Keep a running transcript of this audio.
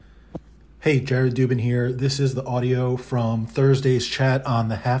Hey, Jared Dubin here. This is the audio from Thursday's chat on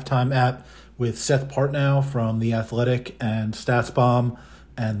the Halftime app with Seth Partnow from The Athletic and StatsBomb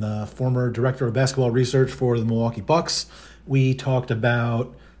and the former director of basketball research for the Milwaukee Bucks. We talked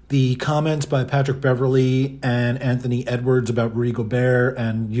about the comments by Patrick Beverley and Anthony Edwards about Rudy Gobert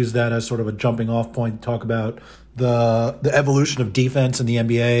and used that as sort of a jumping off point to talk about the evolution of defense in the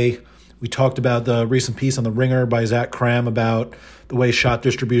NBA. We talked about the recent piece on The Ringer by Zach Cram about the way shot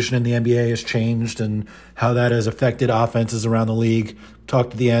distribution in the NBA has changed and how that has affected offenses around the league.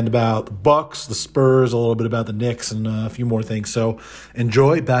 Talked at the end about the Bucks, the Spurs, a little bit about the Knicks, and a few more things. So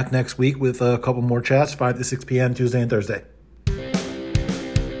enjoy. Back next week with a couple more chats, 5 to 6 p.m. Tuesday and Thursday.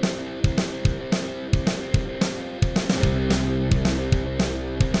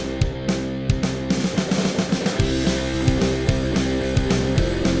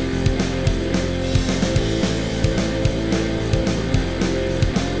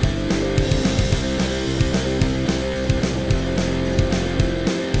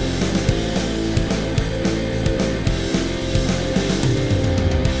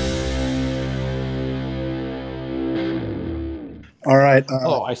 All right.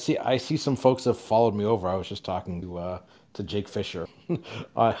 Oh, I see some folks have followed me over. I was just talking to Jake Fisher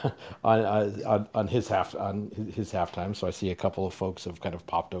on his halftime. So I see a couple of folks have kind of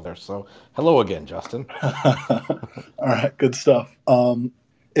popped over there. So hello again, Justin. All right. Good stuff.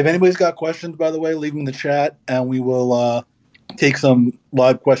 If anybody's got questions, by the way, leave them in the chat, and we will take some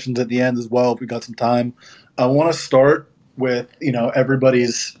live questions at the end as well if we got some time. I want to start with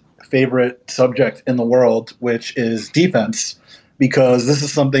everybody's favorite subject in the world, which is defense, because this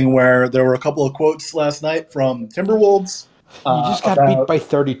is something where there were a couple of quotes last night from Timberwolves. You just got beat by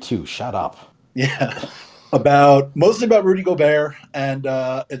 32. Shut up. Yeah, mostly about Rudy Gobert, and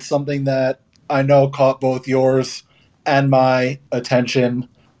it's something that I know caught both yours and my attention.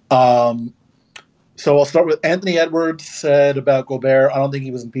 So I'll start with Anthony Edwards said about Gobert, I don't think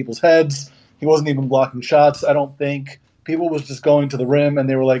he was in people's heads. He wasn't even blocking shots. I don't think people was just going to the rim and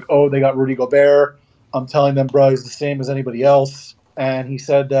they were like, oh, they got Rudy Gobert. I'm telling them, bro, he's the same as anybody else. And he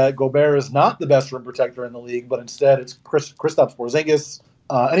said that Gobert is not the best rim protector in the league, but instead it's Kristaps Porzingis.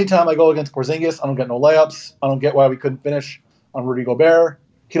 Anytime I go against Porzingis, I don't get no layups. I don't get why we couldn't finish on Rudy Gobert.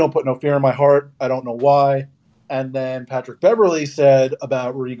 He don't put no fear in my heart. I don't know why. And then Patrick Beverley said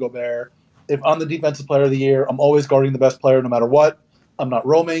about Rudy Gobert, if I'm the defensive player of the year, I'm always guarding the best player no matter what. I'm not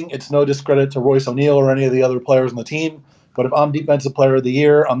roaming. It's no discredit to Royce O'Neal or any of the other players on the team. But if I'm defensive player of the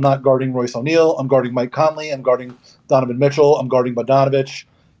year, I'm not guarding Royce O'Neal. I'm guarding Mike Conley. I'm guarding Donovan Mitchell. I'm guarding Bogdanovich.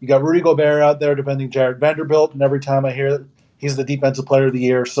 You got Rudy Gobert out there defending Jared Vanderbilt, and every time I hear that he's the defensive player of the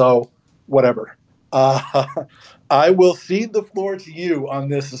year, so whatever. I will cede the floor to you on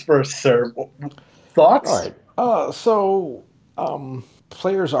this as first, sir. Thoughts? All right. So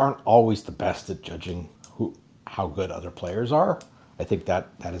players aren't always the best at judging how good other players are. I think that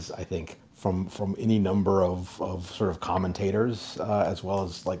is, from any number of sort of commentators, as well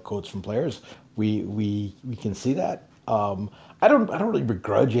as like quotes from players, we can see that. I don't really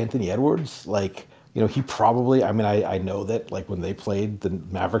begrudge Anthony Edwards. He probably, I know that like when they played the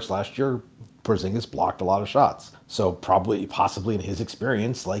Mavericks last year, Porzingis blocked a lot of shots. So possibly in his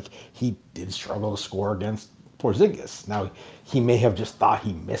experience, like he did struggle to score against Porzingis. Now he may have just thought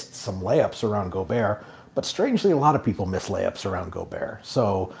he missed some layups around Gobert, but strangely, a lot of people miss layups around Gobert.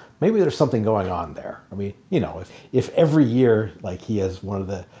 So maybe there's something going on there. If every year, like he has one of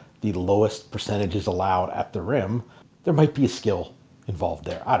the lowest percentages allowed at the rim, there might be a skill involved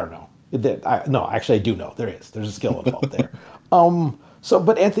there. I don't know. No, actually, I do know there is. There's a skill involved there.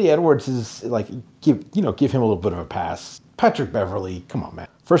 But Anthony Edwards is like, give him a little bit of a pass. Patrick Beverley, come on, man.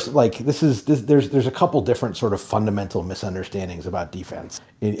 First, there's a couple different sort of fundamental misunderstandings about defense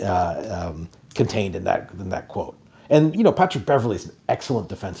contained in that quote. And Patrick Beverley's an excellent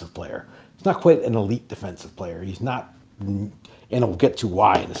defensive player. He's not quite an elite defensive player. He's not, and we'll get to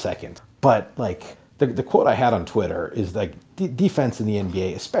why in a second. But like the quote I had on Twitter is like defense in the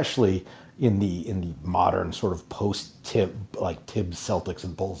NBA, especially in the modern sort of post Tibbs Celtics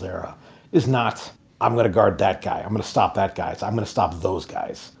and Bulls era, is not, I'm going to guard that guy, I'm going to stop that guy, I'm going to stop those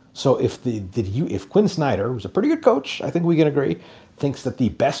guys. So if Quinn Snyder, who's a pretty good coach, I think we can agree, thinks that the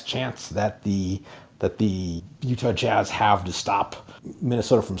best chance that the Utah Jazz have to stop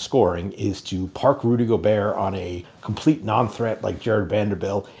Minnesota from scoring is to park Rudy Gobert on a complete non-threat like Jared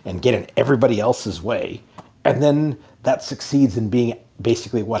Vanderbilt and get in everybody else's way, and then that succeeds in being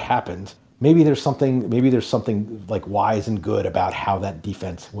basically what happened. Maybe there's something like wise and good about how that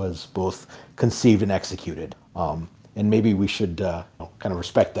defense was both conceived and executed, and maybe we should kind of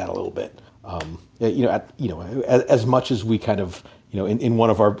respect that a little bit. As much as we kind of in one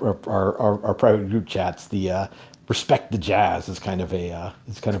of our private group chats, the respect the jazz is kind of a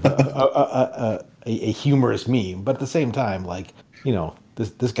humorous meme, but at the same time, like,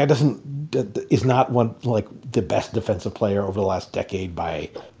 this guy is not one, like, the best defensive player over the last decade by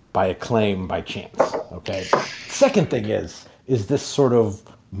acclaim, by chance. Okay. Second thing is this sort of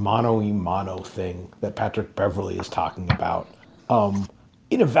mono thing that Patrick Beverley is talking about.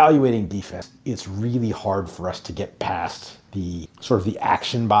 In evaluating defense, it's really hard for us to get past the sort of the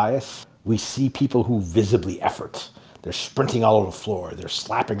action bias. We see people who visibly effort. They're sprinting all over the floor. They're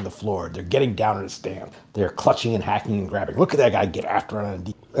slapping the floor. They're getting down in a stand. They're clutching and hacking and grabbing. Look at that guy get after it on a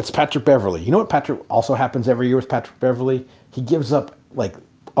D. That's Patrick Beverley. You know what Patrick also happens every year with Patrick Beverley? He gives up, like,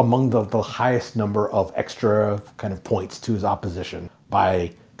 among the highest number of extra kind of points to his opposition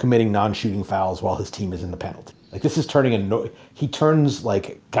by committing non-shooting fouls while his team is in the penalty. Like, this is he turns,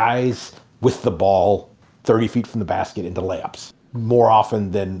 like, guys with the ball 30 feet from the basket into layups more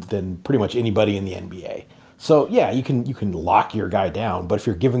often than pretty much anybody in the NBA. So yeah, you can lock your guy down, but if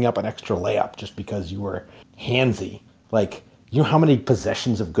you're giving up an extra layup just because you were handsy, like, you know how many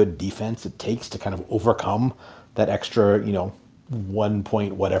possessions of good defense it takes to kind of overcome that extra, 1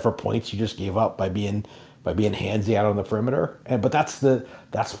 point whatever points you just gave up by being handsy out on the perimeter. But that's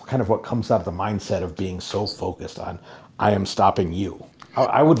kind of what comes out of the mindset of being so focused on, I am stopping you.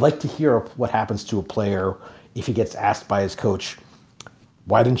 I would like to hear what happens to a player if he gets asked by his coach,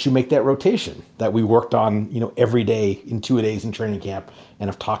 why didn't you make that rotation that we worked on, every day in 2 days in training camp and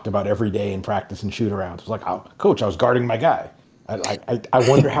have talked about every day in practice and shoot around? It's like, oh, coach, I was guarding my guy. I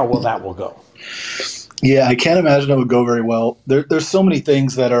wonder how well that will go. Yeah, I can't imagine it would go very well. There's so many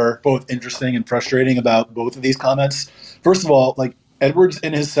things that are both interesting and frustrating about both of these comments. First of all, like, Edwards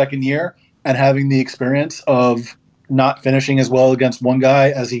in his second year and having the experience of not finishing as well against one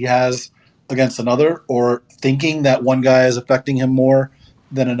guy as he has against another, or thinking that one guy is affecting him more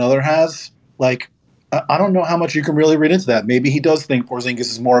than another has. Like, I don't know how much you can really read into that. Maybe he does think Porzingis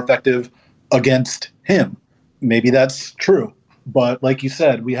is more effective against him. Maybe that's true. But like you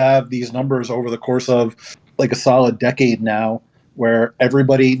said, we have these numbers over the course of like a solid decade now where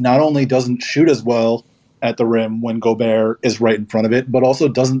everybody not only doesn't shoot as well at the rim when Gobert is right in front of it, but also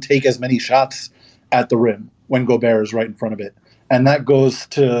doesn't take as many shots at the rim when Gobert is right in front of it. And that goes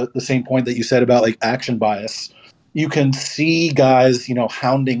to the same point that you said about, like, action bias. You can see guys,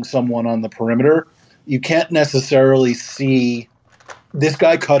 hounding someone on the perimeter. You can't necessarily see this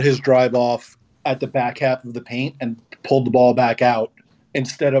guy cut his drive off at the back half of the paint and pulled the ball back out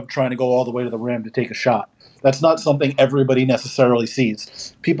instead of trying to go all the way to the rim to take a shot. That's not something everybody necessarily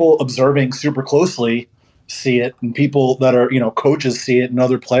sees. People observing super closely see it, and people that are, coaches see it, and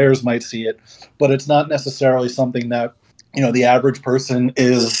other players might see it, but it's not necessarily something that, the average person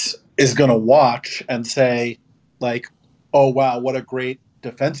is going to watch and say, like, oh, wow, what a great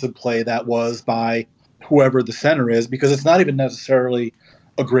defensive play that was by whoever the center is, because it's not even necessarily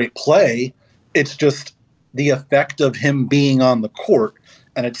a great play. It's just the effect of him being on the court.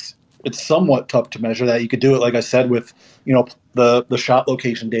 And it's somewhat tough to measure that. You could do it, like I said, with, the shot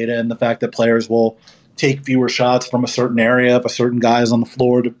location data and the fact that players will take fewer shots from a certain area if a certain guy is on the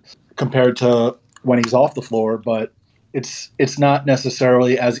floor compared to when he's off the floor. But it's not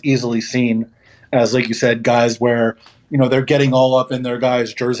necessarily as easily seen as, like you said, guys where, they're getting all up in their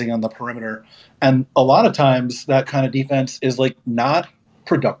guy's jersey on the perimeter. And a lot of times that kind of defense is, like, not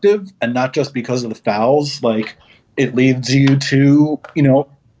productive, and not just because of the fouls. Like, it leads you to,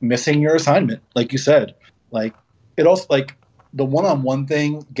 missing your assignment, like you said. Like, it also, like, the one-on-one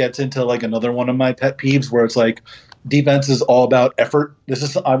thing gets into, like, another one of my pet peeves where it's like, defense is all about effort.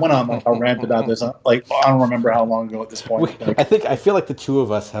 I went on a rant about this. Like, I don't remember how long ago at this point. I feel like the two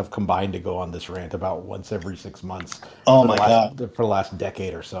of us have combined to go on this rant about once every 6 months. Oh my God. For the last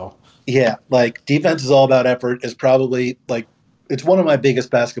decade or so. Yeah, like, defense is all about effort is probably, like, it's one of my biggest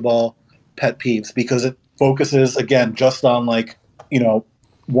basketball pet peeves, because it focuses, again, just on, like,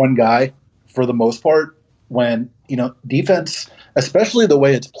 one guy for the most part, when, defense, especially the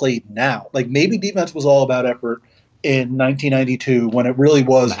way it's played now, like, maybe defense was all about effort in 1992 when it really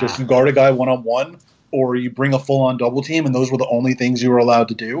was just you guard a guy one-on-one or you bring a full-on double team, and those were the only things you were allowed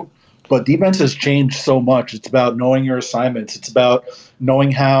to do. But defense has changed so much. It's about knowing your assignments. It's about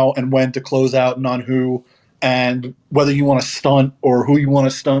knowing how and when to close out and on who, and whether you want to stunt or who you want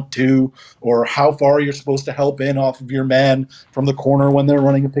to stunt to, or how far you're supposed to help in off of your man from the corner when they're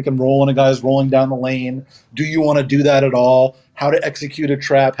running a pick and roll and a guy's rolling down the lane. Do you want to do that at all? How to execute a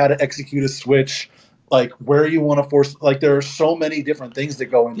trap, how to execute a switch, like, where you want to force. Like, there are so many different things that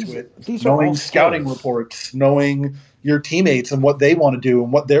go into it. Knowing scouting reports, knowing your teammates and what they want to do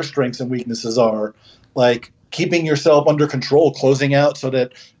and what their strengths and weaknesses are. Like, keeping yourself under control, closing out so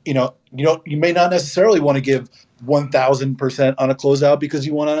that, you may not necessarily want to give 1,000% on a closeout because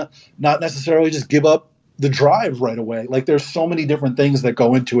you want to not necessarily just give up the drive right away. Like there's so many different things that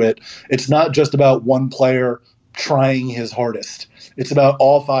go into it. It's not just about one player trying his hardest. It's about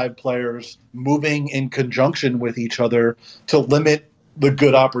all five players moving in conjunction with each other to limit the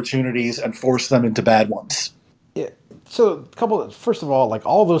good opportunities and force them into bad ones. Yeah. So, first of all, like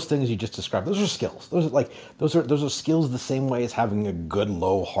all those things you just described, those are skills. Those are skills the same way as having a good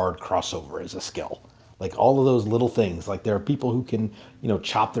low hard crossover is a skill. Like all of those little things. Like there are people who can,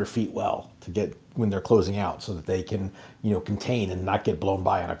 chop their feet well to get when they're closing out, so that they can, contain and not get blown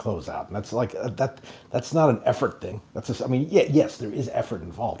by on a closeout. And that's like that. That's not an effort thing. That's just, yes, there is effort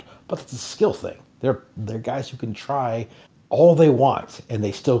involved, but it's a skill thing. They're guys who can try all they want and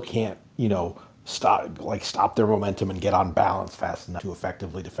they still can't, stop their momentum and get on balance fast enough to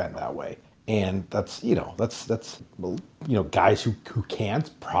effectively defend that way. And that's guys who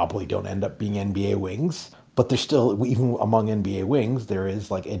can't probably don't end up being NBA wings, but there's still, even among NBA wings, there is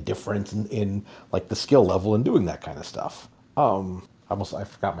like a difference in like the skill level in doing that kind of stuff. I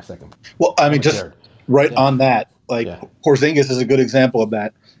forgot my second. Well, just right on that, like Porzingis is a good example of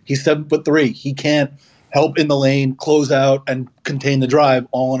that. He's 7'3". He can't help in the lane, close out, and contain the drive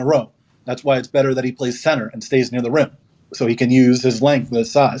all in a row. That's why it's better that he plays center and stays near the rim, so he can use his length and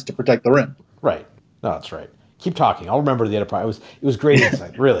his size to protect the rim. Right. No, that's right. Keep talking. I'll remember the other part. It was great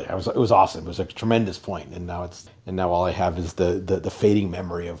insight. Really, it was awesome. It was a tremendous point. And now all I have is the fading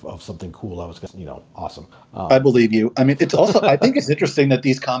memory of something cool. I was awesome. I believe you. It's also I think it's interesting that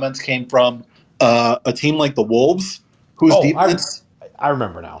these comments came from a team like the Wolves, whose defense. I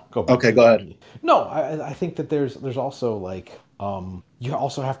remember now. Go back. Okay, go ahead. No, I think that there's also like you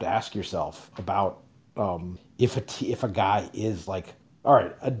also have to ask yourself about if a guy is like, all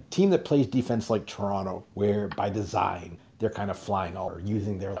right, a team that plays defense like Toronto, where by design they're kind of flying all or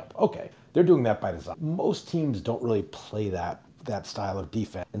using their okay, they're doing that by design. Most teams don't really play that style of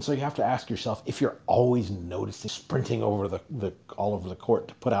defense, and so you have to ask yourself, if you're always noticing sprinting over the all over the court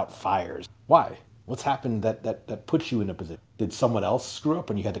to put out fires, why? What's happened that puts you in a position? Did someone else screw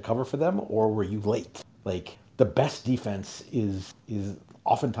up and you had to cover for them, or were you late? Like the best defense is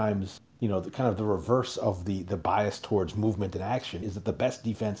oftentimes, the kind of the reverse of the bias towards movement and action is that the best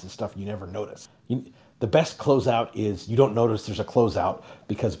defense is stuff you never notice. The best closeout is you don't notice there's a closeout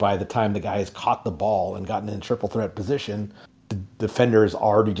because by the time the guy has caught the ball and gotten in triple threat position, the defender is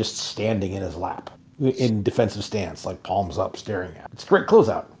already just standing in his lap in defensive stance, like palms up, staring at. It's a great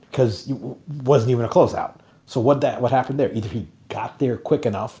closeout because it wasn't even a closeout. So what happened there? Either he got there quick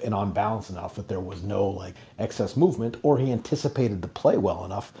enough and on balance enough that there was no like excess movement, or he anticipated the play well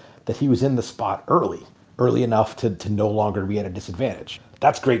enough that he was in the spot early enough to no longer be at a disadvantage.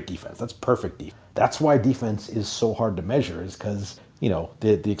 That's great defense. That's perfect defense. That's why defense is so hard to measure, is because,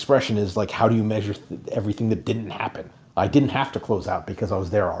 the expression is like, how do you measure everything that didn't happen? I didn't have to close out because I was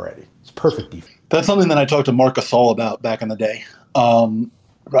there already. It's perfect defense. That's something that I talked to Marc Gasol about back in the day.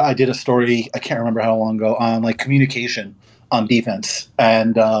 I did a story, I can't remember how long ago, on like communication on defense,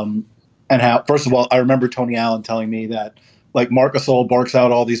 and how, first of all, I remember Tony Allen telling me that like Marc Gasol barks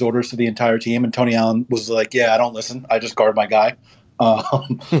out all these orders to the entire team, and Tony Allen was like, "Yeah, I don't listen. I just guard my guy."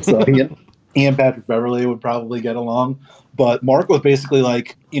 So he and Patrick Beverley would probably get along, but Mark was basically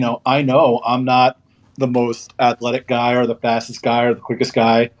like, I know I'm not the most athletic guy or the fastest guy or the quickest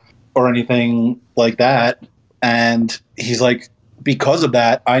guy or anything like that, and he's like, because of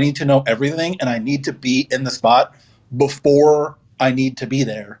that, I need to know everything, and I need to be in the spot before I need to be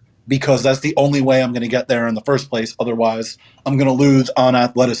there, because that's the only way I'm going to get there in the first place. Otherwise, I'm going to lose on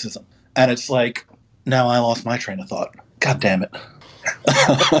athleticism. And it's like, now I lost my train of thought. God damn it.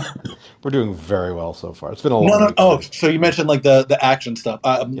 We're doing very well so far. It's been a long week. Oh, so you mentioned like the action stuff.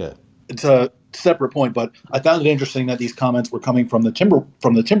 Yeah. It's a separate point, but I found it interesting that these comments were coming from the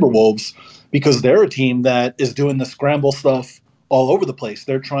Timberwolves, because they're a team that is doing the scramble stuff all over the place.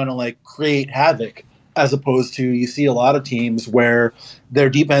 They're trying to like create havoc, as opposed to, you see a lot of teams where their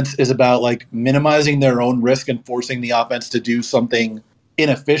defense is about like minimizing their own risk and forcing the offense to do something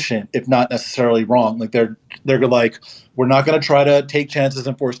inefficient, if not necessarily wrong. Like they're like, we're not going to try to take chances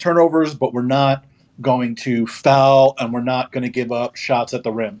and force turnovers, but we're not going to foul, and we're not going to give up shots at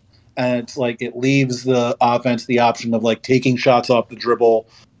the rim. And it's like, it leaves the offense the option of like taking shots off the dribble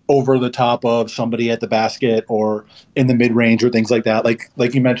over the top of somebody at the basket or in the mid-range or things like that.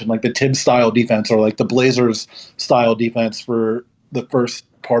 Like you mentioned, like the Tibbs style defense, or like the Blazers style defense for the first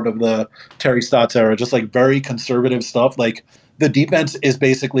part of the Terry Stotts era, just like very conservative stuff. Like the defense is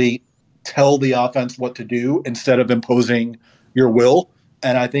basically tell the offense what to do instead of imposing your will.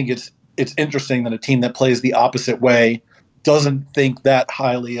 And I think it's it's interesting that a team that plays the opposite way doesn't think that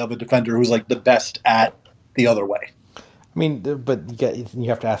highly of a defender who's like the best at the other way. I mean, but you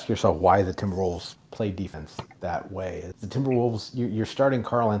have to ask yourself why the Timberwolves play defense that way. The Timberwolves, you're starting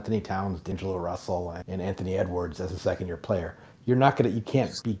Karl Anthony Towns, D'Angelo Russell, and Anthony Edwards as a second-year player. You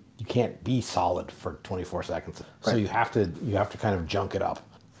can't be solid for 24 seconds. So Right. you have to kind of junk it up.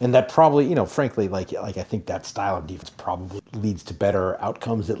 And that probably, frankly, like I think that style of defense probably leads to better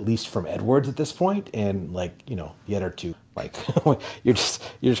outcomes, at least from Edwards at this point. And the other two, like you're just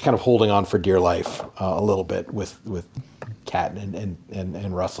kind of holding on for dear life a little bit with Cat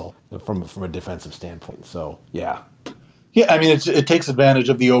and Russell from a defensive standpoint. So yeah. Yeah, I mean, it takes advantage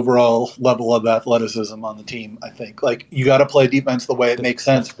of the overall level of athleticism on the team. I think like you got to play defense the way it makes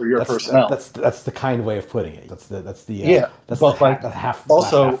sense for your personnel. That's the kind way of putting it. That's Yeah, but like half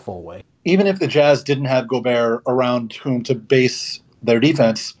also, full way. even if the Jazz didn't have Gobert around whom to base their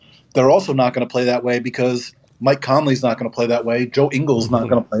defense, they're also not going to play that way because Mike Conley's not going to play that way. Joe Ingles not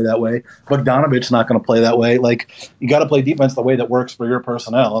going to play that way. Bogdanovich's not going to play that way. Like you got to play defense the way that works for your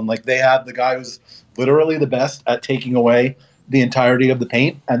personnel. And like they have the guy who's literally the best at taking away the entirety of the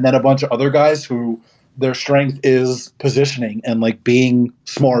paint, and then a bunch of other guys who their strength is positioning and like being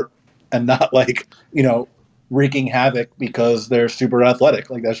smart and not like wreaking havoc because they're super athletic.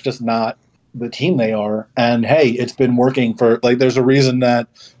 Like that's just not the team they are. And hey, it's been working for like there's a reason that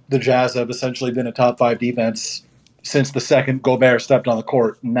the Jazz have essentially been a top 5 defense since the second Gobert stepped on the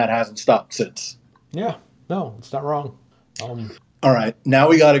court, and that hasn't stopped since. Yeah, no, it's not wrong. All right, now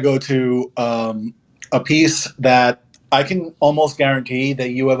we got to go to a piece that I can almost guarantee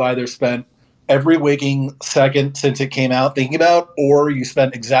that you have either spent every waking second since it came out thinking about, or you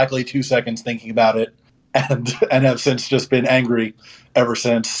spent exactly 2 seconds thinking about it and have since just been angry ever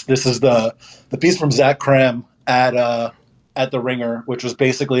since. This is the piece from Zach Cram at The Ringer, which was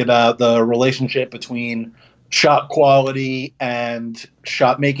basically about the relationship between shot quality and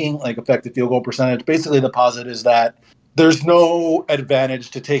shot making, like effective field goal percentage. Basically, the posit is that there's no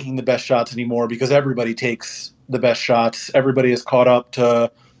advantage to taking the best shots anymore because everybody takes the best shots. Everybody is caught up to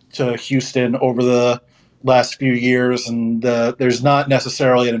Houston over the last few years, and there's not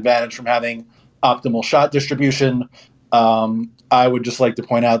necessarily an advantage from having optimal shot distribution. I would just like to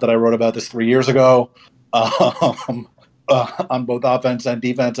point out that I wrote about this 3 years ago. On both offense and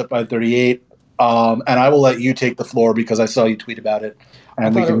defense at 538. And I will let you take the floor because I saw you tweet about it,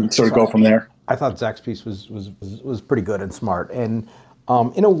 and we can sort of go from there. I thought Zach's piece was pretty good and smart, and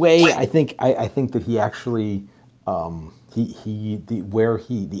in a way, I think that he actually the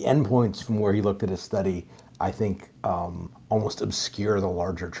endpoints from where he looked at his study, I think almost obscure the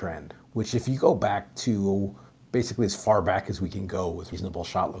larger trend. Which, if you go back to basically as far back as we can go with reasonable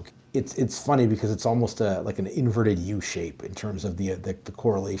shot location, it's funny because it's almost like an inverted U shape in terms of the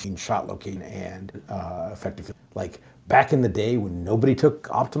correlation shot location and effective. Like back in the day when nobody took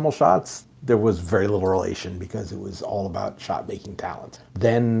optimal shots, there was very little relation because it was all about shot making talent.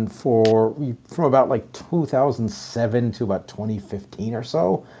 Then from about like 2007 to about 2015 or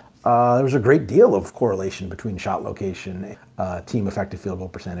so, there was a great deal of correlation between shot location, team effective field goal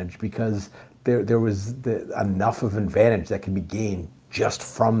percentage, because there was enough of advantage that could be gained just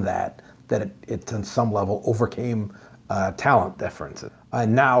from that it on some level overcame talent differences.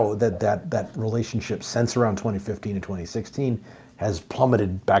 And now that relationship since around 2015 and 2016 has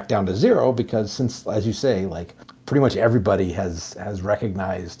plummeted back down to zero because since, as you say, like pretty much everybody has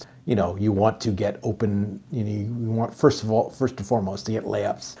recognized, you want to get open, you want first and foremost to get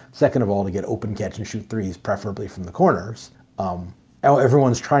layups, second of all to get open catch and shoot threes, preferably from the corners. Now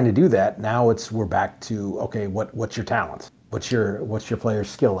everyone's trying to do that. Now we're back to, okay, what's your talent? What's your player's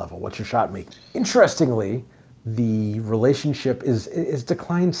skill level? What's your shot making? Interestingly, the relationship is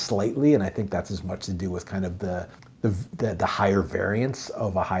declined slightly, and I think that's as much to do with kind of the higher variance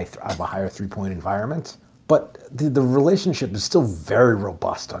of a higher 3-point environment. But the relationship is still very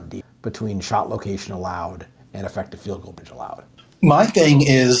robust on deep between shot location allowed and effective field goal range allowed. My thing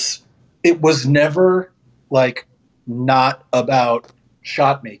is, it was never like not about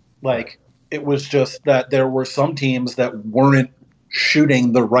shot making. Like it was just that there were some teams that weren't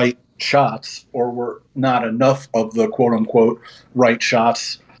shooting the right shots or were not enough of the quote unquote right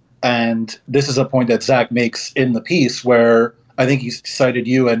shots. And this is a point that Zach makes in the piece where I think he cited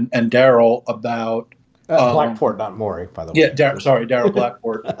you and Daryl about Blackport, not Morey, by the way. Yeah, Daryl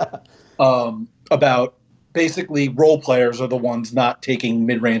Blackport. About basically role players are the ones not taking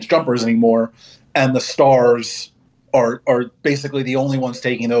mid-range jumpers anymore, and the stars are basically the only ones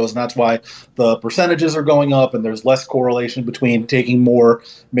taking those, and that's why the percentages are going up, and there's less correlation between taking more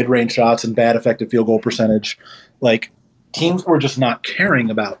mid-range shots and bad effective field goal percentage. Like, teams were just not caring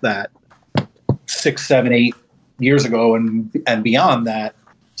about that. 6, 7, 8 years ago and beyond that.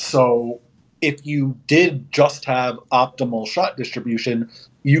 So if you did just have optimal shot distribution,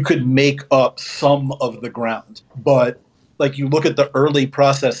 you could make up some of the ground. But like you look at the early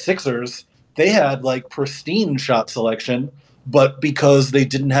process Sixers, they had like pristine shot selection, but because they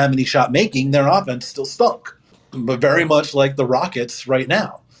didn't have any shot making, their offense still stunk. But very much like the Rockets right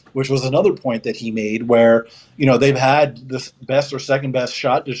now, which was another point that he made, where they've had this best or second best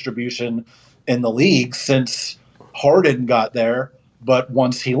shot distribution in the league since Harden got there, but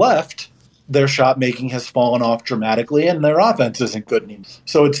once he left, their shot making has fallen off dramatically, and their offense isn't good anymore.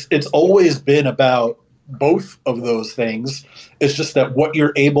 So it's always been about both of those things. It's just that what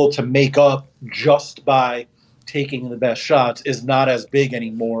you're able to make up just by taking the best shots is not as big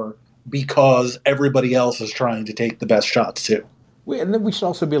anymore because everybody else is trying to take the best shots too. And then we should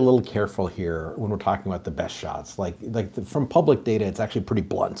also be a little careful here when we're talking about the best shots. From public data, it's actually pretty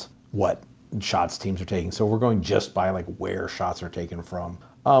blunt what shots teams are taking. So we're going just by like where shots are taken from.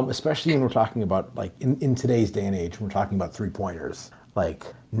 Especially when we're talking about like in today's day and age, when we're talking about 3-pointers. Like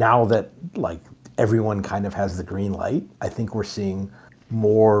now that like everyone kind of has the green light, I think we're seeing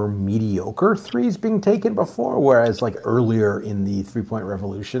more mediocre threes being taken before, whereas like earlier in the 3-point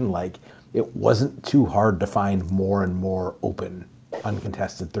revolution, like it wasn't too hard to find more and more open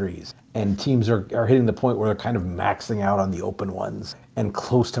uncontested threes. And teams are hitting the point where they're kind of maxing out on the open ones and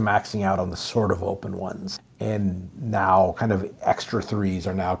close to maxing out on the sort of open ones. And now kind of extra threes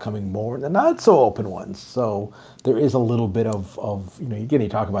are now coming more than not so open ones. So there is a little bit of again, you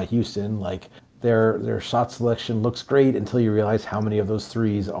talk about Houston, like their shot selection looks great until you realize how many of those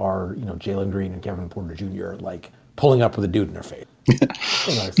threes are, Jalen Green and Kevin Porter Jr. like pulling up with a dude in their face.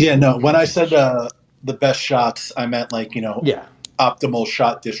 Yeah, no, when I said the best shots, I meant like, optimal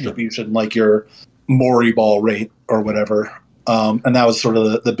shot distribution, like your Morey ball rate or whatever. And that was sort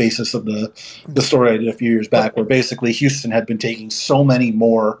of the basis of the story I did a few years back, where basically Houston had been taking so many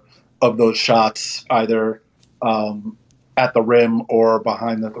more of those shots, either at the rim or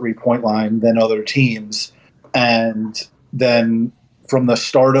behind the 3-point line than other teams. And then from the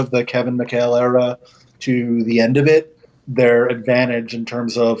start of the Kevin McHale era to the end of it, their advantage in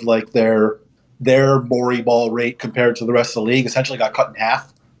terms of like their Morey ball rate compared to the rest of the league essentially got cut in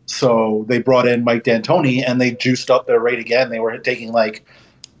half. So they brought in Mike D'Antoni and they juiced up their rate again. They were taking like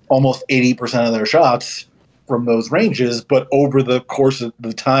almost 80% of their shots from those ranges, but over the course of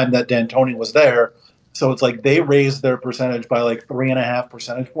the time that D'Antoni was there. So it's like they raised their percentage by like 3.5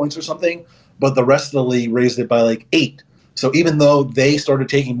 percentage points or something, but the rest of the league raised it by like 8. So even though they started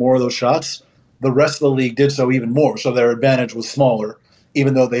taking more of those shots, the rest of the league did so even more. So their advantage was smaller,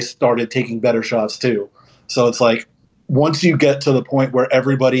 even though they started taking better shots too. So it's like once you get to the point where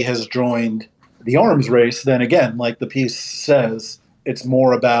everybody has joined the arms race, then again, like the piece says, it's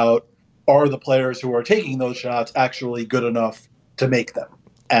more about, are the players who are taking those shots actually good enough to make them?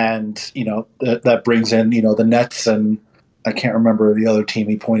 And, that brings in, the Nets, and I can't remember the other team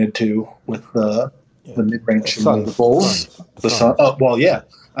he pointed to with the mid-range shooting, the Bulls. The Suns. Oh, well, yeah.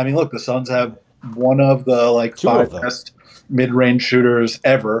 I mean, look, the Suns have one of the like 5 best mid-range shooters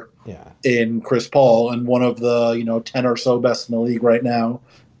ever in Chris Paul, and one of the 10 or so best in the league right now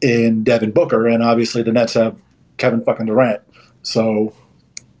in Devin Booker, and obviously the Nets have Kevin fucking Durant. So,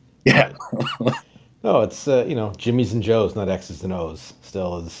 yeah. No, it's Jimmys and Joes, not X's and O's.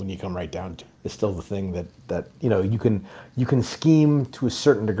 Still, is when you come right down to, it's still the thing that you can scheme to a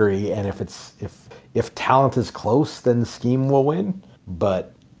certain degree, and if talent is close, then scheme will win.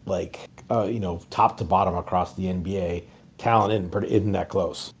 But like top to bottom across the NBA, talent isn't that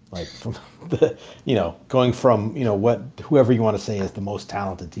close. Like from the going from whoever you want to say is the most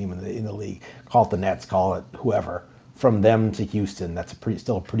talented team in the league, call it the Nets, call it whoever, from them to Houston, that's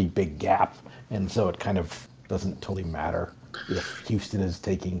still a pretty big gap. And so it kind of doesn't totally matter if Houston is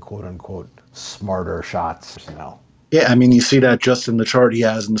taking quote unquote smarter shots personnel. Yeah, I mean, you see that just in the chart he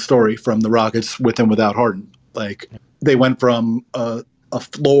has in the story from the Rockets with and without Harden. Like they went from a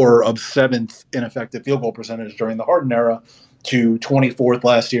floor of 7th in effective field goal percentage during the Harden era to 24th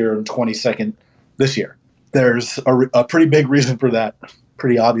last year and 22nd this year. There's a pretty big reason for that.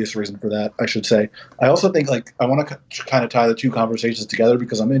 Pretty obvious reason for that, I should say. I also think I want to kind of tie the two conversations together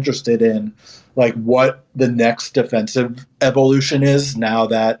because I'm interested in like what the next defensive evolution is now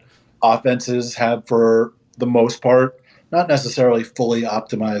that offenses have, for the most part, not necessarily fully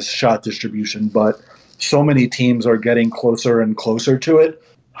optimized shot distribution, but so many teams are getting closer and closer to it.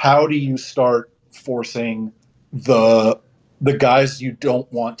 How do you start forcing the guys you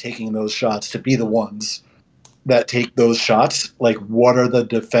don't want taking those shots to be the ones that take those shots? Like, what are the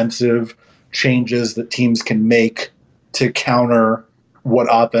defensive changes that teams can make to counter what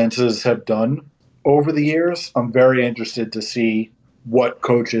offenses have done? over the years. I'm very interested to see what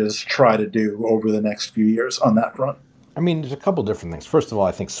coaches try to do over the next few years on that front. I mean, there's a couple different things. First of all,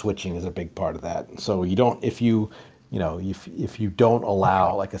 I think switching is a big part of that. So you don't, if you don't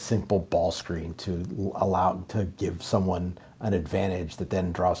allow like a simple ball screen to allow to give someone an advantage that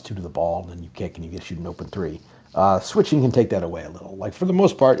then draws two to the ball and then you kick and you get shoot an open three. Switching can take that away a little. Like for the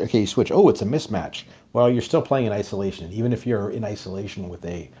most part, okay, you switch. Oh, it's a mismatch. Well, you're still playing in isolation. Even if you're in isolation with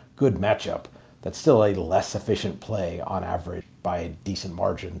a good matchup, that's still a less efficient play on average by a decent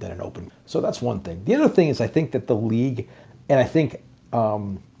margin than an open. So that's one thing. The other thing is I think that the league, and I think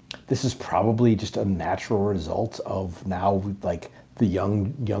this is probably just a natural result of now like the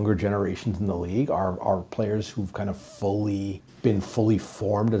younger generations in the league are players who've kind of been fully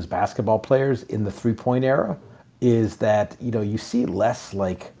formed as basketball players in the 3-point era, is that you see less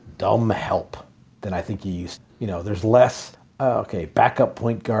like dumb help than I think you used. There's less okay, backup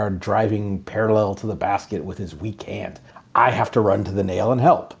point guard driving parallel to the basket with his weak hand. I have to run to the nail and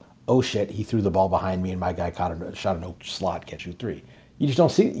help. Oh shit, he threw the ball behind me and my guy shot an oak slot, catch you three. You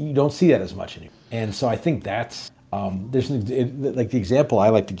don't see that as much anymore. And so I think that's like the example I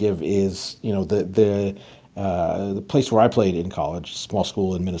like to give is the place where I played in college, small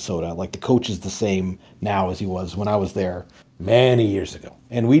school in Minnesota. Like the coach is the same now as he was when I was there many years ago.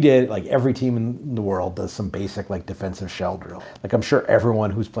 And we did, like every team in the world does some basic like defensive shell drill. Like I'm sure everyone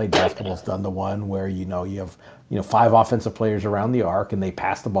who's played basketball has done the one where you have 5 offensive players around the arc and they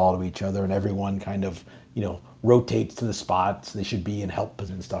pass the ball to each other and everyone kind of rotates to the spots they should be in, help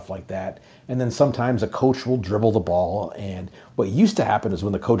and stuff like that. And then sometimes a coach will dribble the ball, and what used to happen is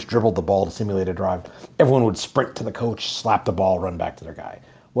when the coach dribbled the ball to simulate a drive, everyone would sprint to the coach, slap the ball, run back to their guy.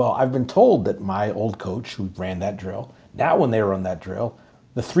 Well, I've been told that my old coach who ran that drill, now when they run that drill,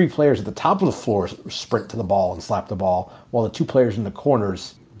 the 3 players at the top of the floor sprint to the ball and slap the ball, while the 2 players in the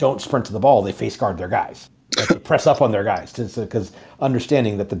corners don't sprint to the ball, they face guard their guys. Like they press up on their guys, because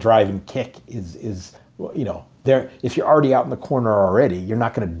understanding that the drive and kick is there. If you're already out in the corner already, you're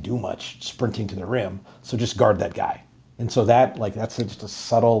not going to do much sprinting to the rim. So just guard that guy. And so that's just a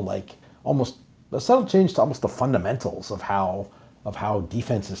subtle change to almost the fundamentals of how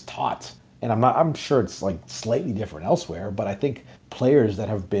defense is taught. And I'm sure it's like slightly different elsewhere, but I think players that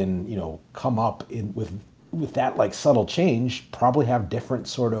have been come up with that like subtle change probably have different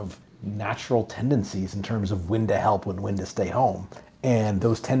sort of natural tendencies in terms of when to help and when to stay home. And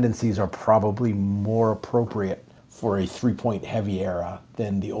those tendencies are probably more appropriate for a 3-point heavy era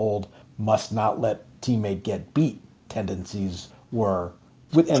than the old must not let teammate get beat tendencies were.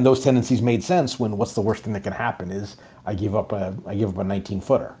 And those tendencies made sense when what's the worst thing that can happen is I give up a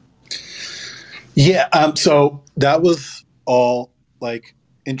 19-footer. Yeah. So that was all like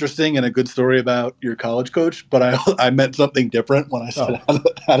interesting and a good story about your college coach, but I meant something different when I said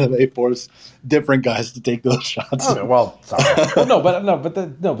how do they force different guys to take those shots. Okay, well, sorry. Well, but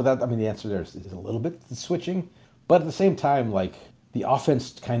that, I mean, the answer there is a little bit switching, but at the same time, like the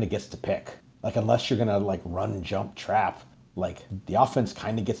offense kind of gets to pick. Like unless you're gonna like run, jump, trap, like the offense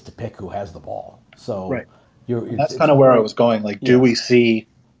kind of gets to pick who has the ball. So right. That's kind of where I was going. Like, do we see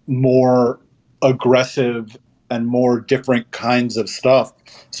more aggressive and more different kinds of stuff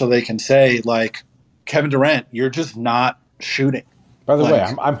so they can say like, Kevin Durant, you're just not shooting. By the way,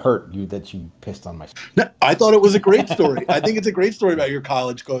 I'm hurt that you pissed on my. No, I thought it was a great story. I think it's a great story about your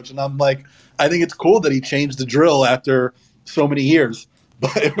college coach, and I'm like, I think it's cool that he changed the drill after so many years.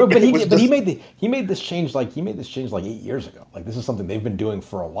 But he made this change like 8 years ago. Like this is something they've been doing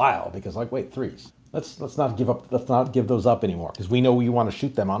for a while because like wait, threes. Let's not give those up anymore because we know we want to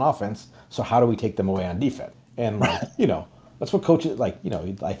shoot them on offense. So how do we take them away on defense? And like that's what coaches like.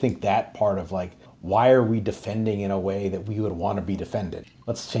 I think that part of like why are we defending in a way that we would want to be defended?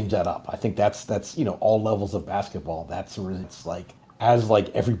 Let's change that up. I think that's all levels of basketball. It's like as like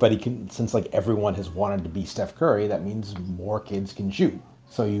everybody can, since like everyone has wanted to be Steph Curry, that means more kids can shoot.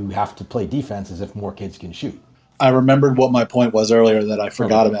 So you have to play defense as if more kids can shoot. I remembered what my point was earlier that I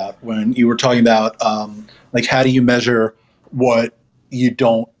forgot about when you were talking about like how do you measure what you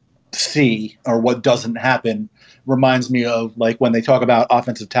don't see or what doesn't happen. Reminds me of like when they talk about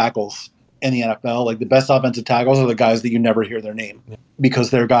offensive tackles in the NFL, like the best offensive tackles are the guys that you never hear their name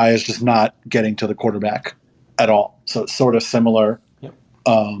because their guy is just not getting to the quarterback at all. So it's sort of similar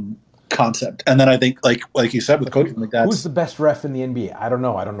concept. And then I think like you said with coaching, like that. Who's the best ref in the NBA? I don't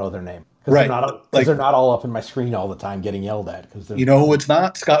know their name. Right. They're not all up in my screen all the time getting yelled at. You know who it's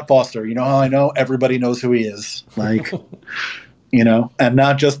not? Scott Foster. You know how I know? Everybody knows who he is. Like, and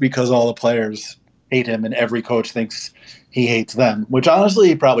not just because all the players hate him and every coach thinks he hates them, which honestly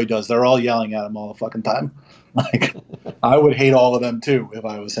he probably does. They're all yelling at him all the fucking time. Like, I would hate all of them too if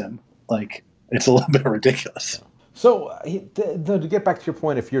I was him. Like, It's a little bit ridiculous. So to get back to your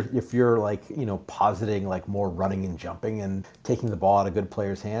point, if you're like positing like more running and jumping and taking the ball out of good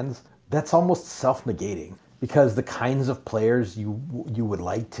players' hands, that's almost self-negating because the kinds of players you would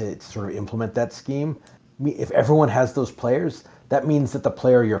like to sort of implement that scheme. I mean, if everyone has those players, that means that the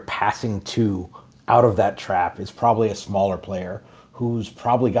player you're passing to out of that trap is probably a smaller player who's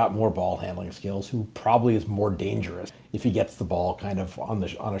probably got more ball handling skills, who probably is more dangerous if he gets the ball kind of on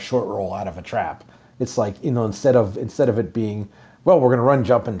a short roll out of a trap. It's like, instead of it being, well, we're going to run,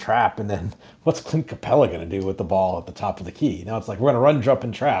 jump, and trap, and then what's Clint Capella going to do with the ball at the top of the key? Now it's like, we're going to run, jump,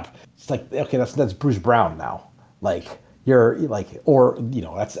 and trap. It's like, okay, that's Bruce Brown now. Like, you're like, or,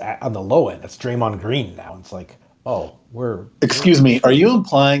 that's on the low end. That's Draymond Green now. It's like, oh, Excuse me, are you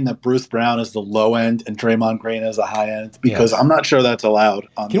implying that Bruce Brown is the low end and Draymond Green is the high end? Because I'm not sure that's allowed.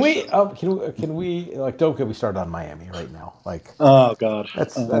 Can we don't get me started on Miami right now? Like, oh God,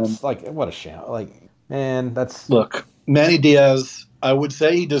 that's like, what a sham. Like, man, look, Manny Diaz. I would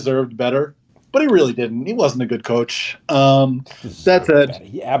say he deserved better, but he really didn't. He wasn't a good coach. That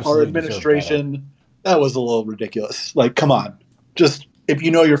said, our administration, that was a little ridiculous. Like, come on, just if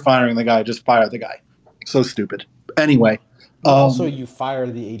you're firing the guy, just fire the guy. So stupid. Anyway. Also, you fire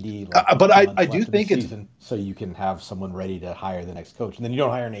the AD. But I do think it's so you can have someone ready to hire the next coach, and then you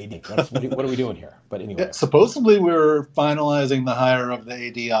don't hire an AD. What are we doing here? But anyway, supposedly we're finalizing the hire of the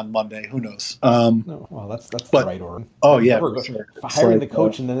AD on Monday. Who knows? No, well, that's the right order. Oh yeah, for sure. Hiring the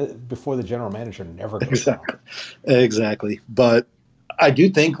coach and then before the general manager never goes exactly. But I do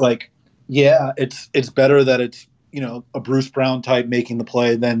think it's better that it's a Bruce Brown type making the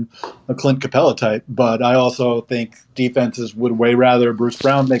play than a Clint Capella type. But I also think defenses would way rather Bruce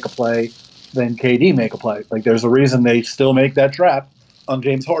Brown make a play than KD make a play. Like, there's a reason they still make that trap on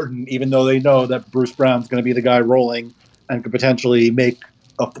James Harden, even though they know that Bruce Brown's going to be the guy rolling and could potentially make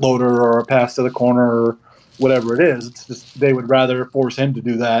a floater or a pass to the corner or whatever it is. It's just they would rather force him to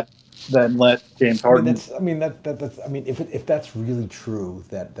do that than let James Harden. If that's really true,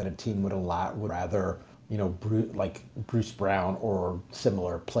 that a team would rather Bruce Brown or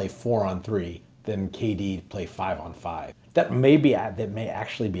similar play 4-on-3 than KD play 5-on-5. That may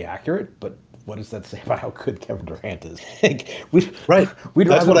actually be accurate, but what does that say about how good Kevin Durant is? We'd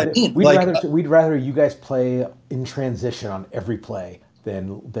That's what I mean. We'd rather you guys play in transition on every play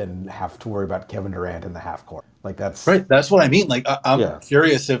than have to worry about Kevin Durant in the half court. Like, that's right. That's what I mean. Like, I'm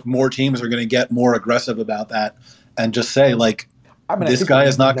curious if more teams are going to get more aggressive about that and just say, like, this guy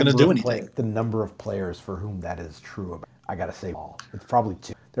is not going to do anything. The number of players for whom that is true about, I got to say, it's probably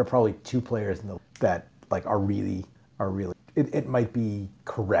two. There are probably two players that are really. It might be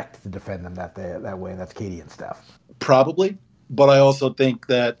correct to defend them that way, and that's KD and Steph. Probably, but I also think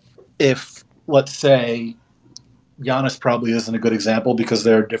that if, let's say, Giannis probably isn't a good example because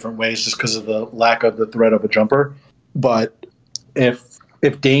there are different ways just because of the lack of the threat of a jumper. But if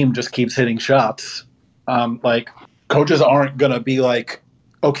Dame just keeps hitting shots, coaches aren't going to be like,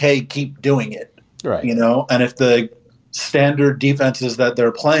 okay, keep doing it. Right. And if the standard defenses that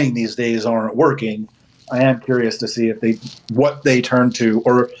they're playing these days aren't working, I am curious to see what they turn to,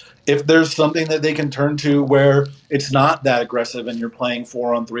 or if there's something that they can turn to where it's not that aggressive and you're playing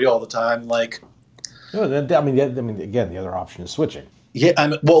 4-on-3 all the time. Like, again, the other option is switching.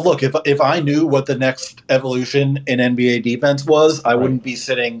 Yeah, well, look, if I knew what the next evolution in NBA defense was, I wouldn't be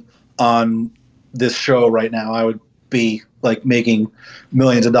sitting on this show right now. I would be making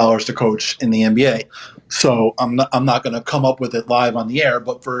millions of dollars to coach in the NBA. So I'm not going to come up with it live on the air.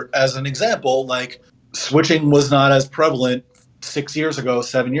 But as an example, switching was not as prevalent 6 years ago,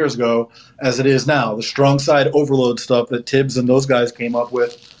 7 years ago as it is now. The strong side overload stuff that Tibbs and those guys came up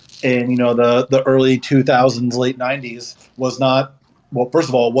with in the early 2000s, late 90s was not. Well, first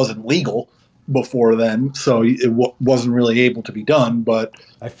of all, it wasn't legal before then, so it wasn't really able to be done. But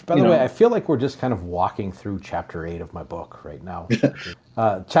by the way, I feel like we're just kind of walking through Chapter 8 of my book right now.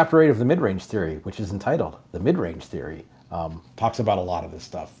 Chapter 8 of the Mid-Range Theory, which is entitled The Mid-Range Theory, talks about a lot of this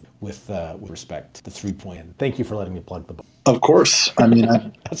stuff with respect to 3-point. Thank you for letting me plug the book. Of course. I mean,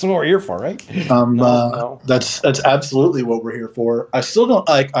 that's what we're here for, right? No. That's absolutely what we're here for. I still don't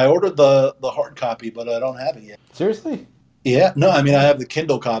I ordered the hard copy, but I don't have it yet. Seriously? Yeah, no, I mean, I have the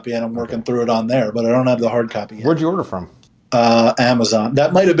Kindle copy and I'm working through it on there, but I don't have the hard copy yet. Where'd you order from? Amazon.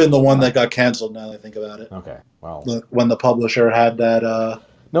 That might have been the one that got canceled now that I think about it. Okay, well. When the publisher had that...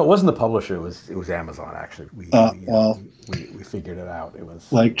 No, it wasn't the publisher. It was Amazon, actually. We figured it out. It was...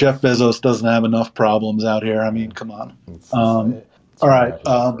 Jeff Bezos doesn't have enough problems out here. I mean, come on. All right.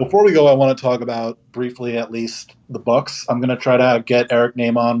 Before we go, I want to talk about, briefly at least, the Bucks. I'm going to try to get Eric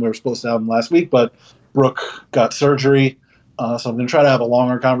Name on. We were supposed to have him last week, but Brooke got surgery. So I'm going to try to have a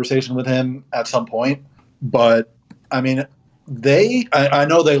longer conversation with him at some point. But I mean, I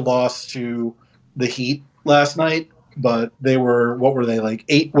know they lost to the Heat last night, but what were they, like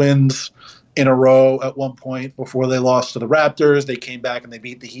 8 wins in a row at one point before they lost to the Raptors. They came back and they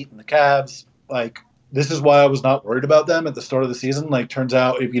beat the Heat and the Cavs. Like, this is why I was not worried about them at the start of the season. Like, turns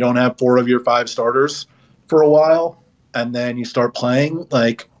out if you don't have 4 of your 5 starters for a while and then you start playing,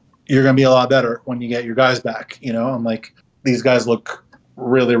 like, you're going to be a lot better when you get your guys back. I'm like, these guys look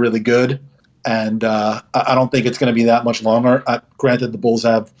really, really good. And I don't think it's going to be that much longer. Granted, the Bulls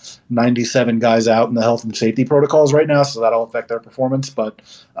have 97 guys out in the health and safety protocols right now, so that'll affect their performance. But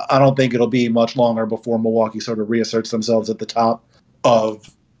I don't think it'll be much longer before Milwaukee sort of reasserts themselves at the top of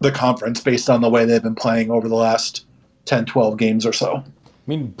the conference based on the way they've been playing over the last 10, 12 games or so. I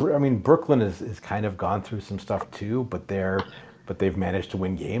mean, Brooklyn is kind of gone through some stuff too, but they've managed to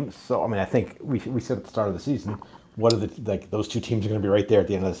win games. So I mean, I think we said at the start of the season, what are those two teams are going to be right there at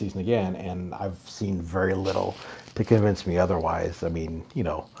the end of the season again, and I've seen very little to convince me otherwise. I mean,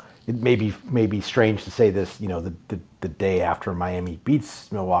 it may be strange to say this, the day after Miami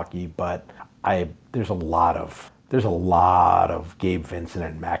beats Milwaukee, but there's a lot of Gabe Vincent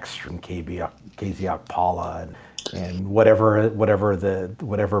and Max from KZ Okpala and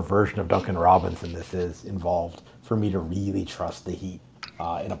whatever version of Duncan Robinson this is involved for me to really trust the Heat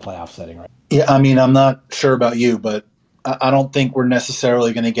in a playoff setting, right? Yeah, I mean, I'm not sure about you, but I don't think we're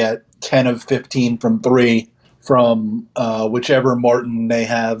necessarily going to get 10 of 15 from 3 from whichever Martin they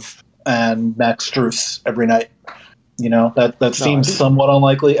have and Max Strus every night. That seems somewhat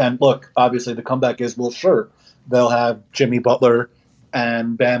unlikely. And look, obviously the comeback is, well, sure, they'll have Jimmy Butler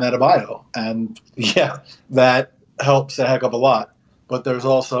and Bam Adebayo. And yeah, that helps a heck of a lot. But there's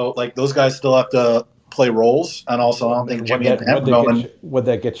also, like, those guys still have to play roles. And also, I don't think Jimmy and Bam are going. What'd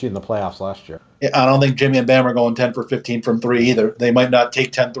that get you in the playoffs last year? I don't think Jimmy and Bam are going 10 for 15 from 3 either. They might not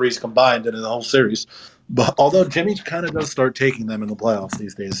take 10 threes combined in the whole series. But although Jimmy kind of does start taking them in the playoffs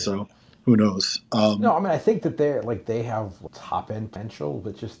these days, so who knows? No, I mean, I think that they have top end potential,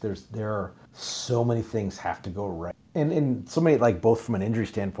 but just there are so many things have to go right, and so many, like, both from an injury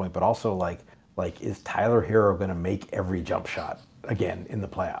standpoint, but also like is Tyler Hero going to make every jump shot again in the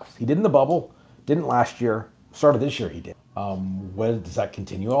playoffs? He did in the bubble, didn't last year. Start of this year he did. Does that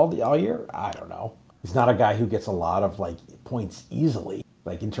continue all year? I don't know. He's not a guy who gets a lot of points easily,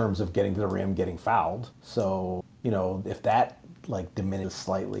 like in terms of getting to the rim, getting fouled. So if that diminishes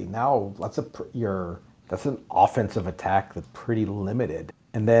slightly, now that's an offensive attack that's pretty limited.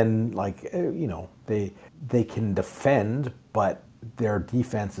 And then they can defend, but their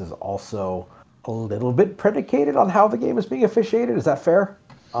defense is also a little bit predicated on how the game is being officiated. Is that fair?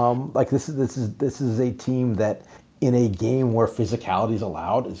 This is a team that in a game where physicality is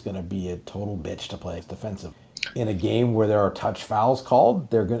allowed is going to be a total bitch to play defensive. In a game where there are touch fouls called,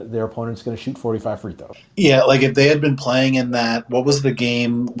 their opponent's going to shoot 45 free throws. Yeah, like if they had been playing in that, what was the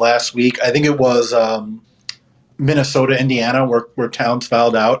game last week? I think it was Minnesota, Indiana, where Towns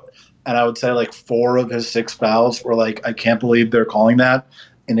fouled out. And I would say 4 of his 6 fouls were I can't believe they're calling that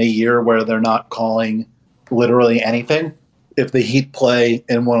in a year where they're not calling literally anything. If the Heat play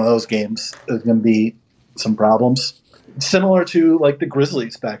in one of those games, there's going to be some problems. Similar to the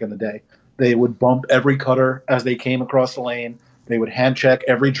Grizzlies back in the day. They would bump every cutter as they came across the lane. They would hand check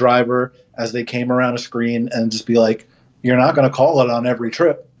every driver as they came around a screen and just be like, you're not going to call it on every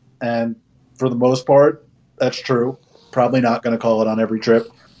trip. And for the most part, that's true. Probably not going to call it on every trip.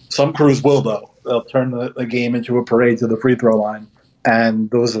 Some crews will, though. They'll turn the game into a parade to the free throw line. And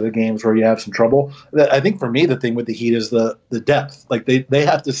those are the games where you have some trouble. I think for me, the thing with the Heat is the depth. They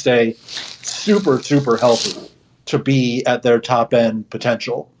have to stay super, super healthy to be at their top end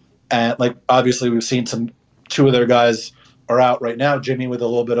potential. And obviously we've seen 2 of their guys are out right now. Jimmy with a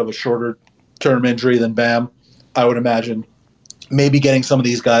little bit of a shorter term injury than Bam, I would imagine. Maybe getting some of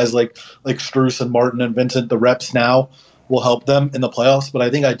these guys like Strus and Martin and Vincent the reps now will help them in the playoffs. But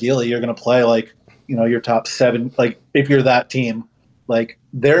I think ideally you're going to play your top 7. If you're that team,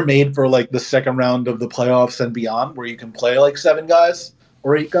 they're made for the second round of the playoffs and beyond, where you can play 7 guys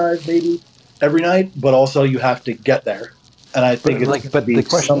or 8 guys maybe every night. But also you have to get there. And I think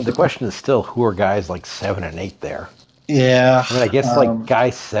the question is still, who are guys 7 and 8 there? Yeah, I mean, I guess guy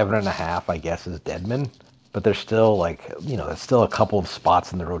 7.5, I guess, is Dedmon, but there's still there's still a couple of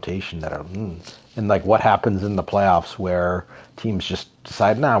spots in the rotation that are and what happens in the playoffs where teams just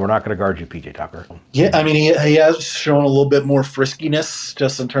decide, we're not going to guard you, PJ Tucker. Yeah, I mean, he has shown a little bit more friskiness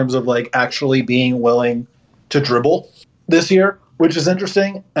just in terms of actually being willing to dribble this year, which is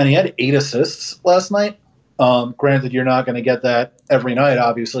interesting. And he had 8 assists last night. Granted, you're not going to get that every night,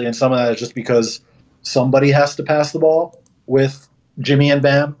 obviously, and some of that is just because somebody has to pass the ball. with Jimmy and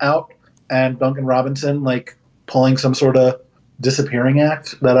Bam out and Duncan Robinson like pulling some sort of disappearing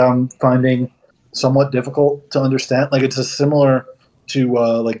act that I'm finding somewhat difficult to understand. Like it's a similar to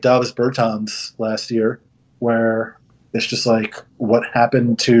like Davis Bertans last year, where it's just like what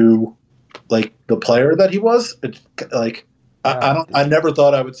happened to like the player that he was. It's like I don't. I never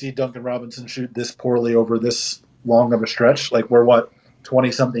thought I would see Duncan Robinson shoot this poorly over this long of a stretch. Like we're what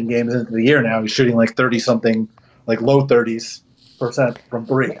 20-something games into the year now. He's shooting like 30-something, like low 30s% from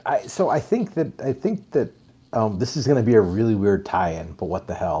three. So I think that this is going to be a really weird tie-in, but what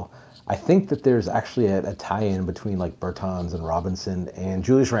the hell? I think that there's actually a tie-in between like Bertans and Robinson and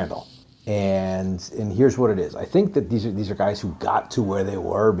Julius Randle. And here's what it is. I think that these are guys who got to where they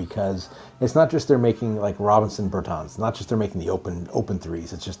were because it's not just they're making like Robinson, Bertans. It's not just they're making the open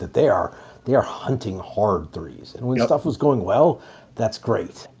threes. It's just that they are hunting hard threes. And when stuff was going well, that's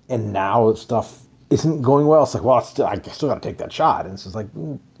great. And now stuff isn't going well. It's like, well, I still got to take that shot. And it's just like,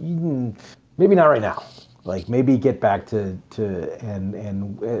 maybe not right now. Like maybe get back to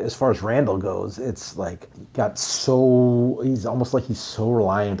and as far as Randall goes, it's like he's almost like he's so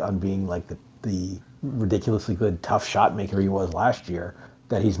reliant on being like the ridiculously good tough shot maker he was last year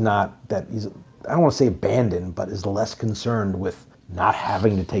that he's I don't want to say abandoned, but is less concerned with not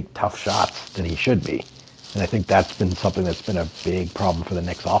having to take tough shots than he should be. And I think that's been something that's been a big problem for the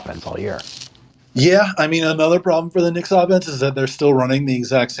Knicks offense all year. Yeah, I mean, another problem for the Knicks offense is that they're still running the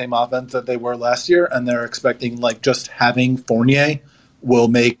exact same offense that they were last year, and they're expecting like just having Fournier will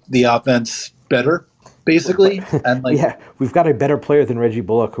make the offense better, basically. And like, yeah, we've got a better player than Reggie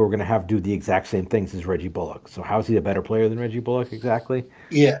Bullock who we're going to have do the exact same things as Reggie Bullock. So how's he a better player than Reggie Bullock exactly?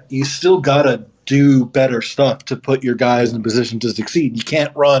 Yeah, you still got to do better stuff to put your guys in a position to succeed. You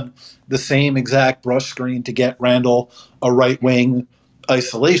can't run the same exact brush screen to get Randall a right wing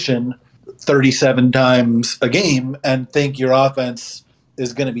isolation 37 times a game and think your offense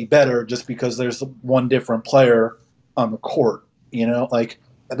is going to be better just because there's one different player on the court. You know, like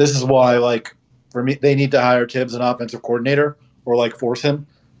this is why, like for me, they need to hire Tibbs an offensive coordinator or like force him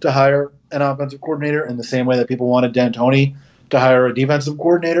to hire an offensive coordinator in the same way that people wanted D'Antoni to hire a defensive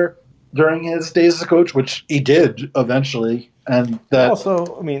coordinator during his days as a coach, which he did eventually. And that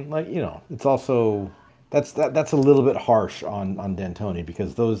also, I mean, like it's also. That's a little bit harsh on D'Antoni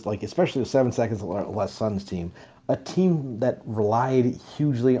because those like especially the 7 seconds or less Suns team, a team that relied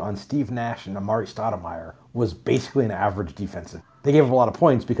hugely on Steve Nash and Amari Stoudemire was basically an average defensive. They gave up a lot of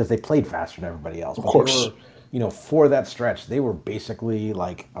points because they played faster than everybody else. Of course. They were, for that stretch, they were basically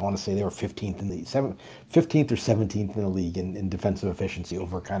like I want to say they were 15th or 17th in the league in defensive efficiency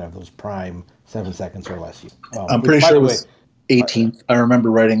over kind of those prime 7 seconds or less. I'm pretty sure it was 18th. I remember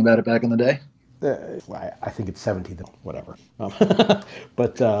writing about it back in the day. I think it's 17th, whatever.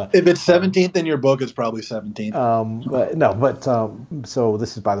 But if it's 17th in your book, it's probably 17th. So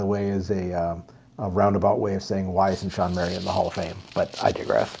this is, by the way, is a roundabout way of saying why isn't Sean Marion in the Hall of Fame? But I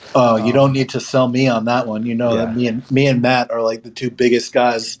digress. Oh, you don't need to sell me on that one. You know that me and Matt are like the two biggest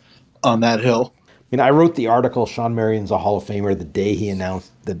guys on that hill. I mean, I wrote the article, Sean Marion's a Hall of Famer, the day he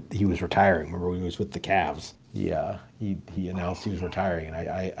announced that he was retiring. Remember when he was with the Cavs? Yeah, he announced he was retiring, and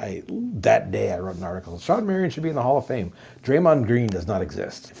I that day I wrote an article. Sean Marion should be in the Hall of Fame. Draymond Green does not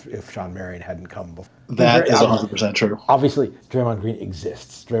exist if Sean Marion hadn't come before. That is 100% true. Obviously, Draymond Green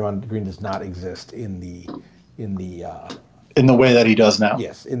exists. Draymond Green does not exist in the way that he does now.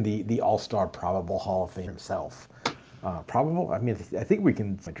 Yes, in the All-Star probable Hall of Fame himself. Probable? I mean, I think we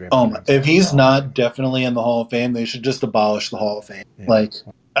can. If he's not definitely in the Hall of Fame, they should just abolish the Hall of Fame. Yeah. Like,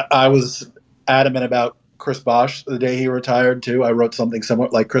 I was adamant about Chris Bosh the day he retired too. I wrote something similar,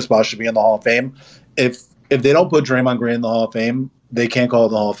 like Chris Bosh should be in the Hall of Fame. If they don't put Draymond Green in the Hall of Fame, they can't call it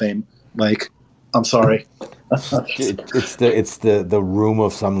the Hall of Fame. Like, I'm sorry. it's the room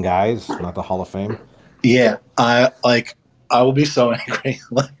of some guys, not the Hall of Fame. Yeah, I will be so angry.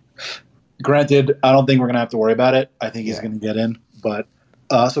 Granted, I don't think we're gonna have to worry about it. I think he's gonna get in, but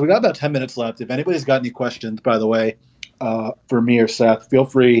so we got about 10 minutes left. If anybody's got any questions, by the way, for me or Seth, feel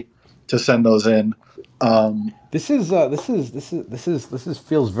free to send those in. This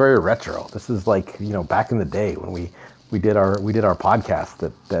feels very retro. This is like back in the day when we did our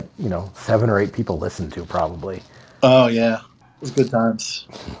podcast that 7 or 8 people listened to probably. Oh yeah, it was good times.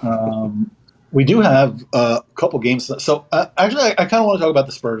 We do have a couple games. So actually, I kind of want to talk about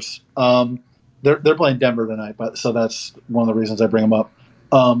the Spurs. They're playing Denver tonight, so that's one of the reasons I bring them up.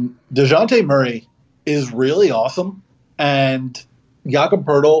 DeJounte Murray is really awesome, and Jakob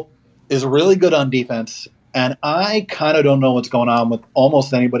Poeltl is really good on defense. And I kind of don't know what's going on with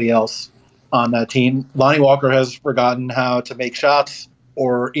almost anybody else on that team. Lonnie Walker has forgotten how to make shots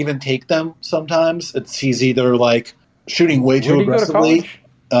or even take them sometimes. He's either like shooting way Where too did he go to aggressively.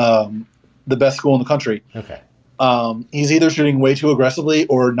 college? The best school in the country. Okay. He's either shooting way too aggressively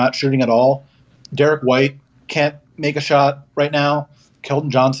or not shooting at all. Derek White can't make a shot right now.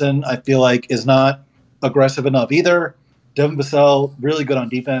 Kelton Johnson, I feel like, is not aggressive enough either. Devin Vassell, really good on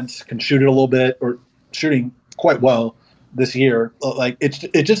defense, can shoot it a little bit, or shooting quite well this year. Like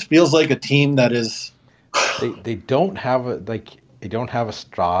it just feels like a team that is. They don't have a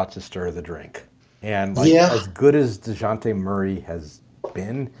straw to stir the drink, and like Yeah, as good as DeJounte Murray has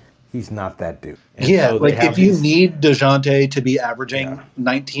been, he's not that dude. And yeah. so they Like have if you these. need DeJounte to be Yeah. averaging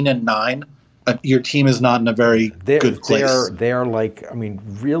 19 and 9, your team is not in a very good place. They are like, I mean,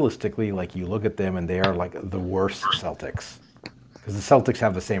 realistically, like you look at them and they are like the worst Celtics, because the Celtics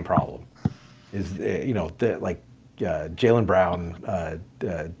have the same problem. Is like Jaylen Brown,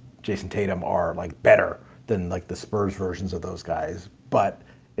 Jason Tatum are like better than like the Spurs versions of those guys, but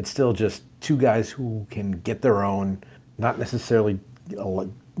it's still just two guys who can get their own, not necessarily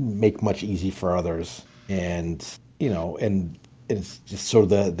make much easy for others, and and it's just so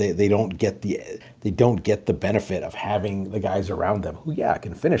they don't get the benefit of having the guys around them who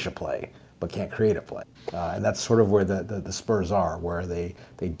can finish a play but can't create a play, and that's sort of where the Spurs are, where they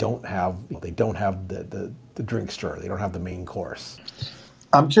don't have the drink stir, they don't have the main course.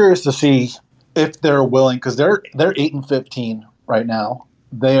 I'm curious to see if they're willing, because they're 8-15 right now.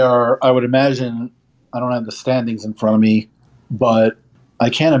 They are, I would imagine. I don't have the standings in front of me, but I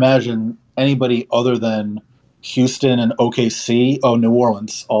can't imagine anybody other than Houston and OKC. Oh, New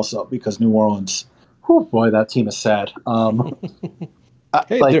Orleans also, because New Orleans. Whew, boy, that team is sad.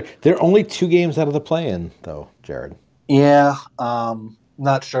 Hey, they're only 2 games out of the play-in, though, Jared. Yeah,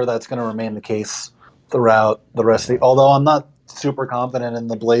 not sure that's going to remain the case throughout the rest of the. Although I'm not super confident in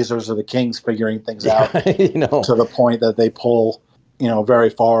the Blazers or the Kings figuring things out to the point that they pull, very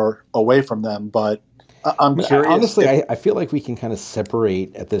far away from them. But I'm curious. Honestly, I feel like we can kind of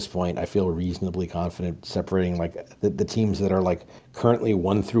separate at this point. I feel reasonably confident separating like the teams that are like currently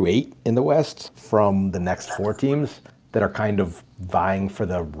 1 through 8 in the West from the next 4 teams that are kind of vying for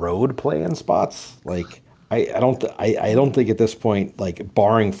the road play-in spots. Like I don't think at this point, like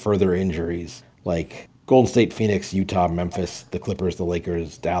barring further injuries, like Golden State, Phoenix, Utah, Memphis, the Clippers, the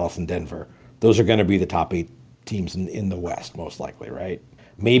Lakers, Dallas, and Denver, those are going to be the top 8 teams in the West, most likely, right?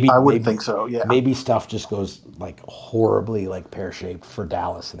 I would think so. Yeah. Maybe stuff just goes like horribly like pear shaped for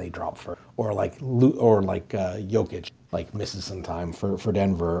Dallas and they drop or like Jokic like misses some time for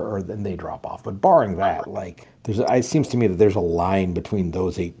Denver, or then they drop off. But barring that, like it seems to me that there's a line between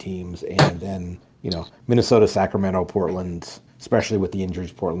those 8 teams, and then Minnesota, Sacramento, Portland, especially with the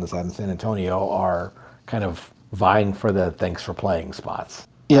injuries Portland has had in San Antonio, are kind of vying for the thanks for playing spots.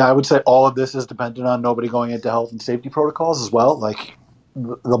 Yeah, I would say all of this is dependent on nobody going into health and safety protocols as well. Like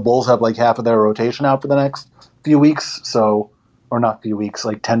the Bulls have like half of their rotation out for the next few weeks, or not few weeks,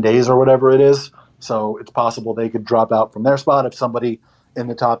 like 10 days or whatever it is. So it's possible they could drop out from their spot if somebody in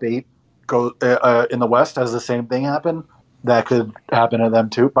the top 8 go in the West has the same thing happen. That could happen to them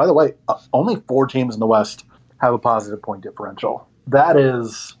too. By the way, only 4 teams in the West have a positive point differential. That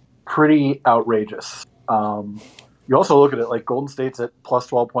is pretty outrageous. You also look at it like Golden State's at plus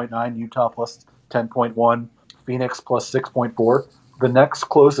 12.9, Utah plus 10.1, Phoenix plus 6.4. The next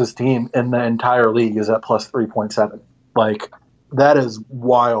closest team in the entire league is at plus 3.7. Like, that is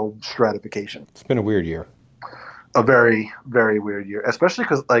wild stratification. It's been a weird year. A very, very weird year, especially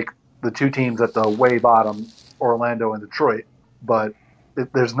because, like, the 2 teams at the way bottom, Orlando and Detroit, but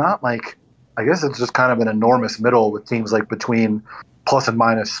there's not, like, I guess it's just kind of an enormous middle with teams, like, between plus and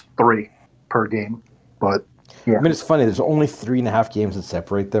minus 3 per game. But, yeah. I mean, it's funny. There's only 3.5 games that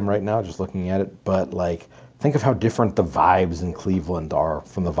separate them right now, just looking at it. But, like, think of how different the vibes in Cleveland are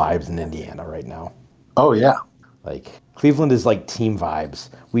from the vibes in Indiana right now. Oh, yeah. Like, Cleveland is like team vibes.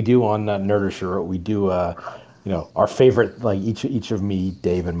 We do on Nerdersher, we do, our favorite, like each of me,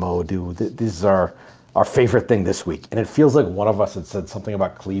 Dave, and Mo do. This is our favorite thing this week. And it feels like one of us had said something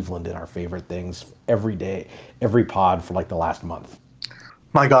about Cleveland in our favorite things every day, every pod for like the last month.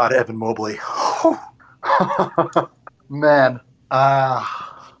 My God, Evan Mobley. Man.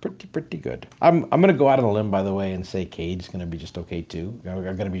 Pretty good. I'm gonna go out on a limb, by the way, and say Cade's gonna be just okay too.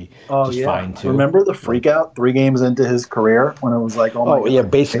 I'm gonna be fine too. Remember the freak out 3 games into his career when it was like, oh my God. Yeah,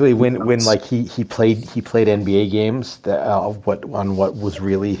 basically when like he played NBA games what was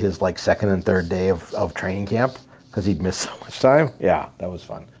really his like second and third day of training camp because he'd missed so much time. Yeah, that was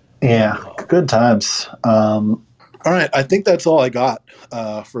fun. Yeah, good times. All right, I think that's all I got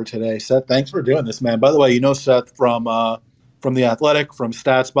for today. Seth, thanks for doing this, man. By the way, Seth from The Athletic, from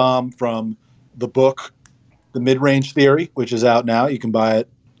StatsBomb, from the book, The Mid-Range Theory, which is out now. You can buy it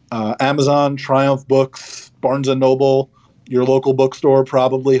Amazon, Triumph Books, Barnes and Noble, your local bookstore,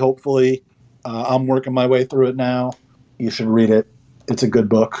 probably, hopefully. I'm working my way through it now. You should read it. It's a good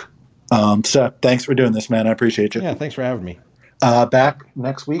book. Seth, thanks for doing this, man. I appreciate you. Yeah, thanks for having me. Back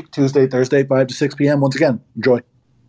next week, Tuesday, Thursday, 5 to 6 p.m. Once again, enjoy.